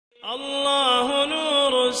الله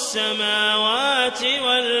نور السماوات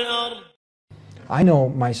والأرض. I know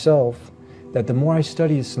myself that the more I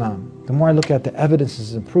study Islam, the more I look at the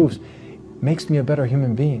evidences and proofs, makes me a better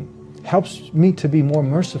human being, helps me to be more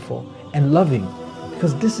merciful and loving,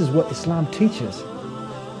 because this is what Islam teaches,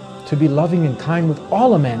 to be loving and kind with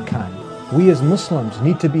all of mankind. We as Muslims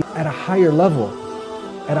need to be at a higher level,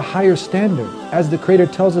 at a higher standard, as the Creator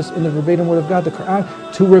tells us in the verbatim word of God, the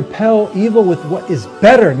Quran, to repel evil with what is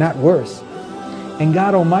better, not worse. And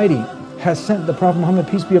God Almighty has sent the Prophet Muhammad,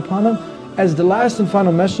 peace be upon him, as the last and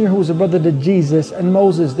final messenger, who was a brother to Jesus and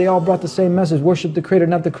Moses. They all brought the same message: worship the Creator,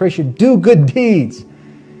 not the creation. Do good deeds.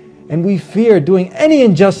 And we fear doing any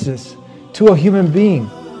injustice to a human being,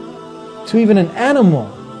 to even an animal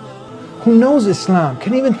who knows Islam,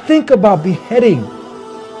 can even think about beheading,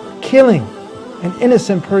 killing an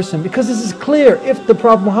innocent person. Because this is clear, if the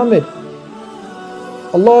Prophet Muhammad,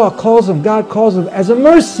 Allah calls him, God calls him as a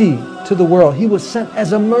mercy to the world. He was sent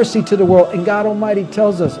as a mercy to the world. And God Almighty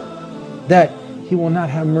tells us that He will not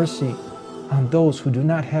have mercy on those who do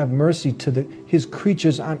not have mercy to His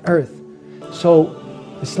creatures on earth. So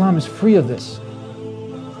Islam is free of this,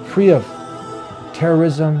 free of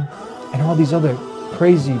terrorism and all these other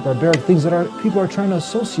crazy, barbaric things that people are trying to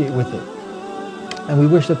associate with it. And we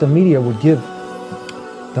wish that the media would give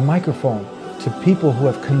the microphone to people who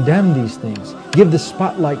have condemned these things, give the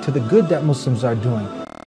spotlight to the good that Muslims are doing,